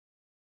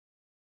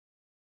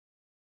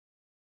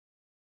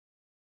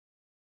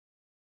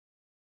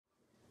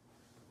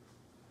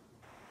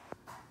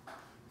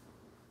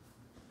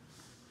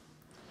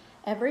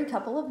every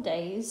couple of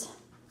days,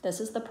 this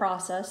is the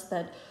process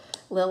that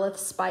Lilith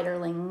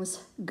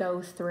spiderlings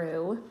go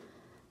through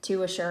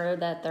to assure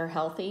that they're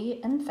healthy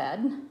and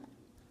fed.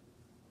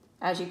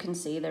 As you can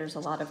see, there's a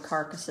lot of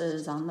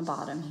carcasses on the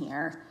bottom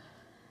here.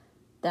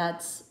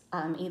 That's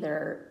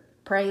either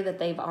prey that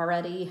they've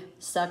already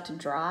sucked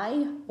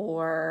dry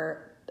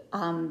or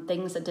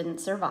things that didn't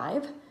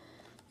survive.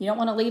 You don't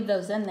want to leave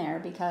those in there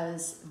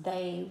because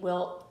they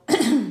will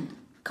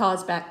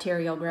cause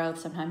bacterial growth,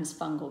 sometimes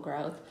fungal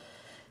growth.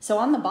 So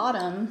on the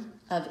bottom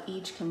of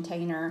each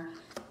container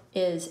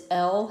is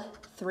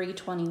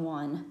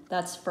L321.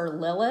 That's for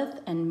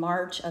Lilith and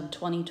March of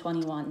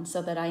 2021,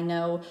 so that I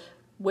know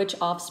which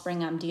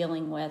offspring I'm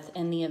dealing with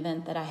in the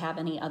event that I have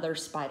any other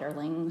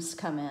spiderlings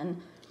come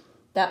in.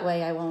 That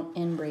way I won't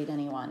inbreed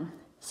anyone.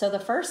 So the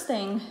first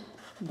thing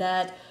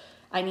that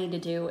I need to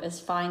do is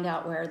find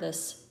out where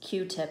this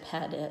Q-tip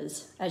head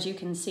is. As you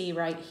can see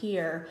right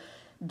here,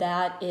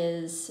 that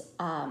is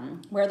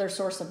where their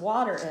source of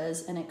water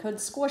is, and it could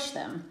squish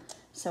them.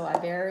 So I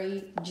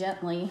very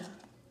gently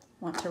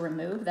want to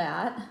remove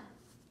that.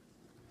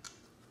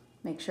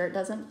 Make sure it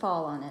doesn't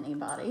fall on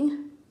anybody.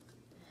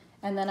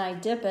 And then I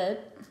dip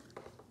it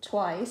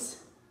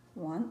twice,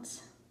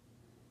 once,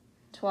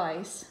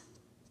 twice,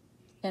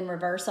 in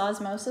reverse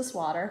osmosis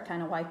water,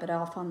 kind of wipe it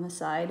off on the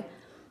side,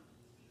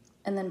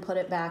 and then put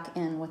it back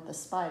in with the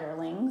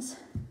spiderlings.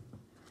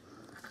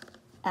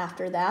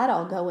 After that,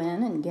 I'll go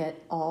in and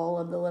get all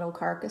of the little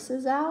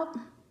carcasses out,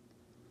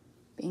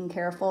 being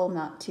careful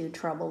not to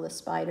trouble the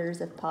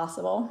spiders if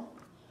possible.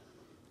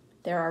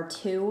 There are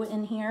 2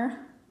 in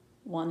here.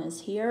 One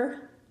is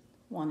here,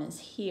 one is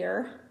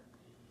here.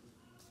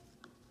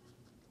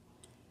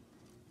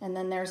 And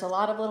then there's a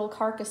lot of little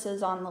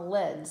carcasses on the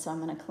lid, so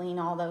I'm going to clean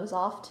all those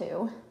off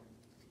too.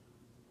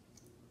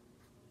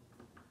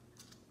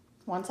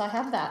 Once I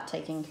have that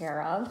taken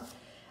care of,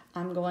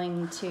 I'm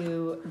going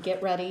to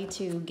get ready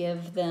to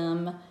give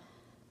them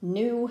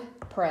new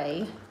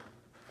prey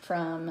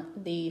from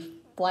the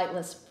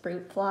flightless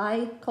fruit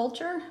fly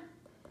culture.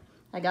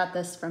 I got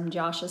this from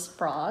Josh's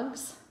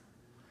Frogs.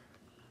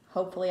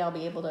 Hopefully I'll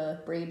be able to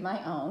breed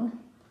my own.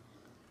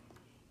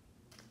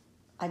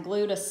 I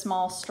glued a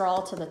small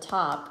straw to the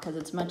top because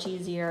it's much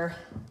easier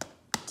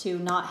to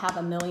not have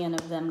a million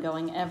of them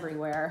going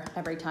everywhere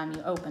every time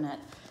you open it.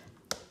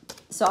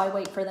 So I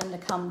wait for them to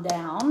come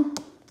down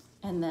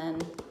and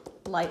then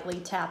lightly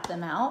tap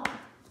them out.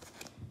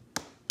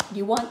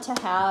 You want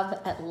to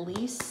have at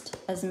least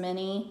as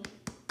many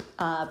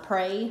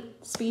prey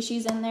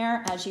species in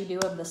there as you do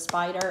of the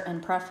spider,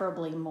 and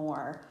preferably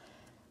more.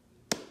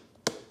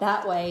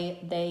 That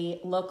way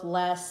they look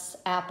less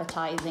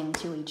appetizing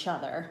to each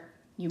other.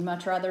 You'd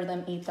much rather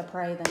them eat the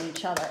prey than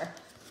each other.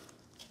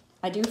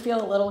 I do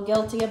feel a little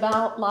guilty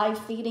about live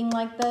feeding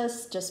like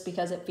this, just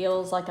because it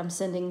feels like I'm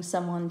sending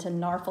someone to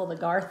Narfle the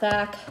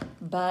Garthak,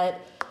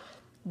 but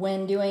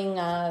when doing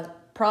a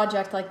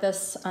project like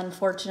this,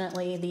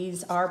 unfortunately,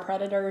 these are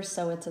predators,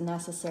 so it's a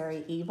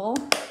necessary evil.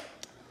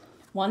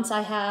 Once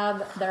I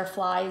have their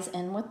flies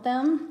in with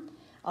them,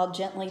 I'll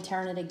gently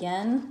turn it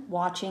again,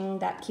 watching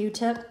that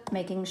Q-tip,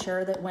 making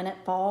sure that when it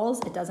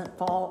falls, it doesn't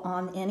fall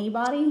on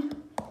anybody.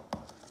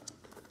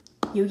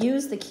 You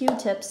use the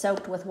Q-tip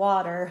soaked with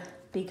water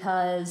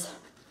because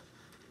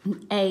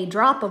a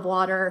drop of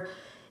water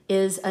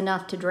is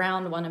enough to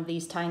drown one of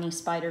these tiny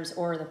spiders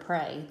or the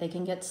prey. They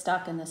can get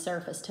stuck in the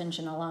surface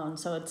tension alone,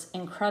 so it's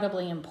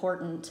incredibly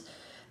important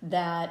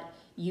that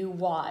you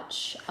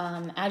watch.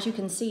 As you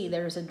can see,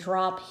 there's a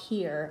drop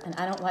here, and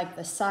I don't like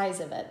the size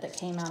of it that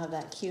came out of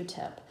that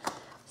Q-tip.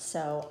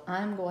 So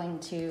I'm going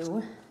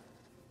to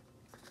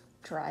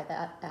dry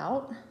that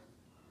out.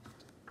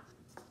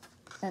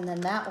 And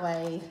then that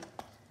way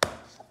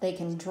they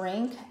can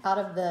drink out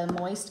of the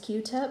moist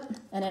Q-tip,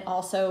 and it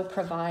also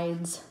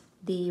provides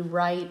the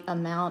right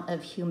amount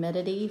of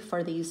humidity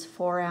for these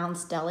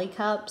 4-ounce deli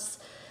cups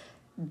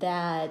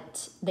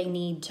that they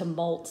need to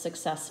molt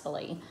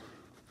successfully.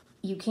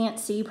 You can't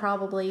see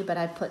probably, but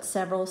I put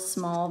several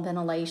small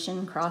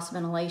ventilation, cross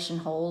ventilation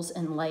holes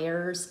in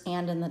layers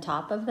and in the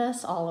top of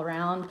this all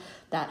around.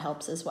 That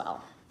helps as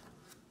well.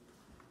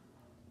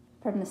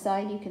 From the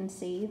side you can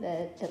see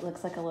that it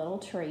looks like a little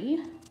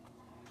tree.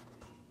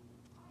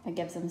 It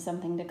gives them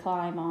something to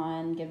climb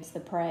on, gives the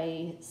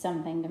prey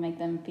something to make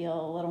them feel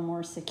a little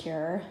more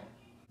secure.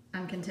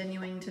 I'm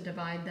continuing to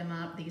divide them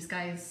up. These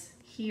guys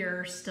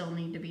here still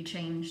need to be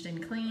changed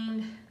and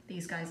cleaned.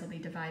 These guys will be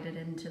divided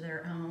into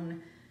their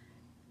own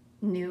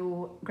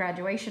new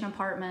graduation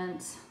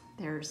apartments.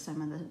 There's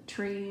some of the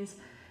trees.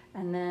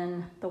 And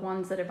then the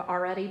ones that have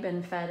already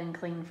been fed and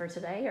cleaned for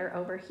today are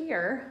over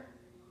here,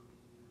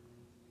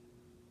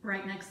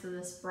 right next to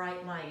this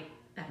bright light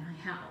at my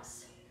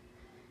house.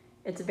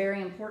 It's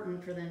very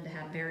important for them to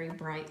have very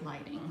bright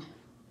lighting.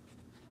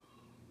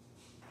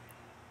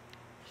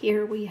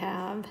 Here we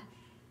have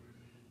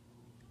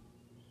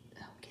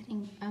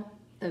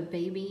the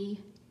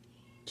baby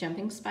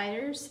jumping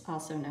spiders,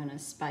 also known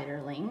as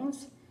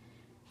spiderlings,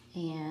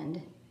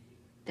 and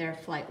they're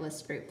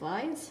flightless fruit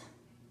flies.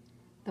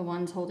 The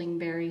ones holding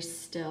berries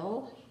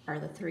still are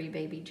the 3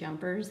 baby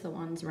jumpers. The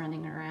ones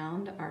running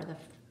around are the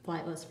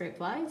flightless fruit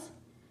flies.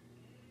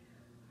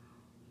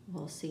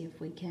 We'll see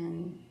if we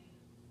can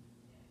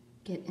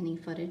get any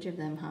footage of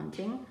them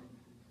hunting.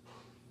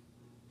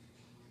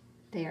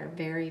 They are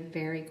very,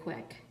 very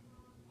quick.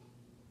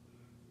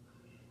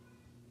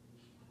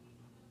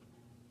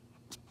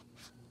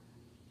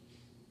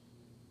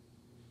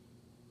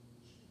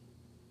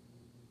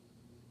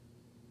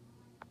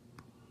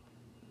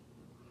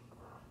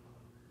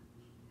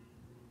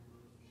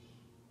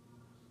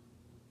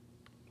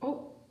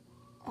 Oh,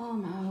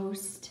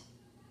 almost,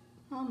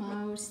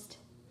 almost.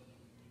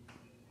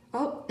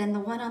 Oh, and the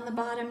one on the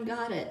bottom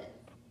got it.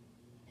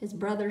 His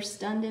brother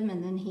stunned him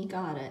and then he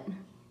got it.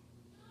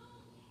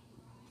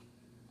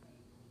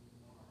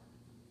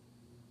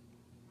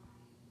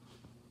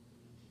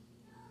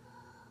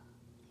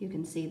 You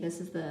can see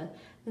this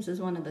is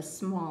one of the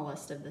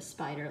smallest of the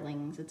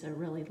spiderlings. It's a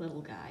really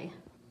little guy.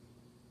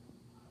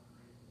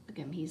 Look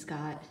at him, he's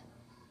got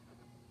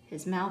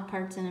his mouth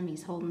parts in him,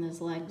 he's holding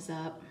his legs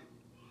up.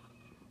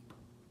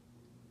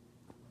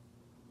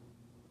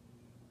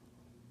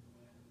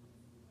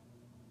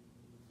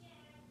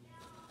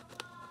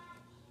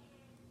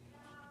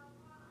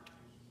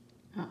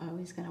 Uh-oh,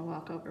 he's gonna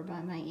walk over by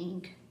my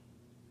ink.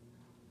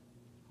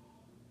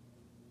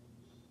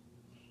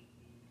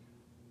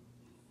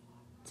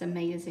 It's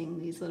amazing,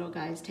 these little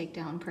guys take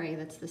down prey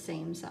that's the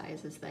same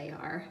size as they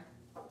are.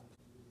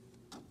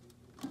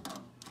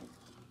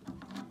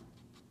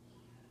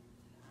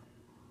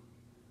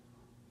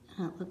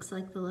 It looks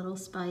like the little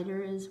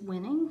spider is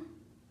winning.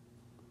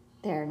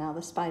 There, now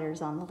the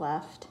spider's on the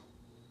left.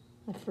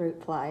 The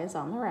fruit fly is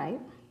on the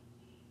right.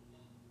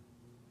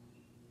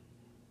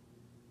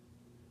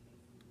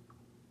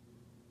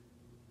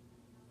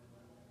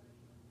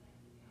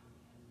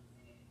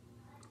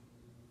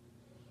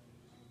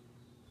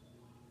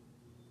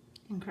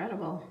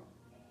 Incredible.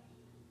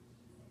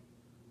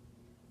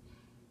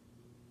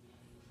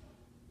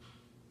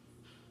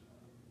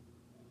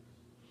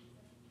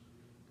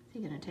 Is he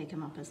gonna take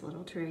him up his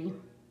little tree?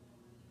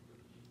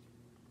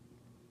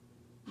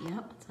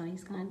 Yep, that's what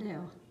he's gonna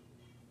do.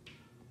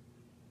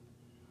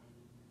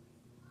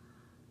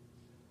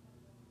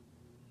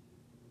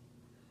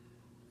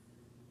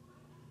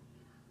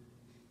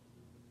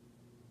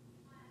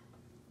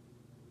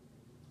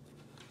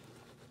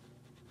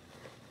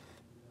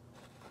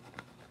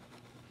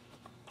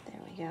 There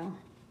we go.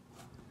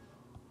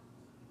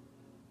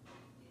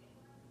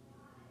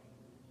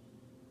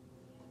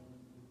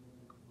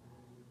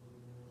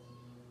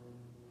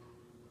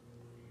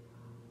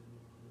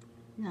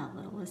 Now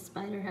littlest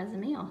spider has a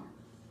meal.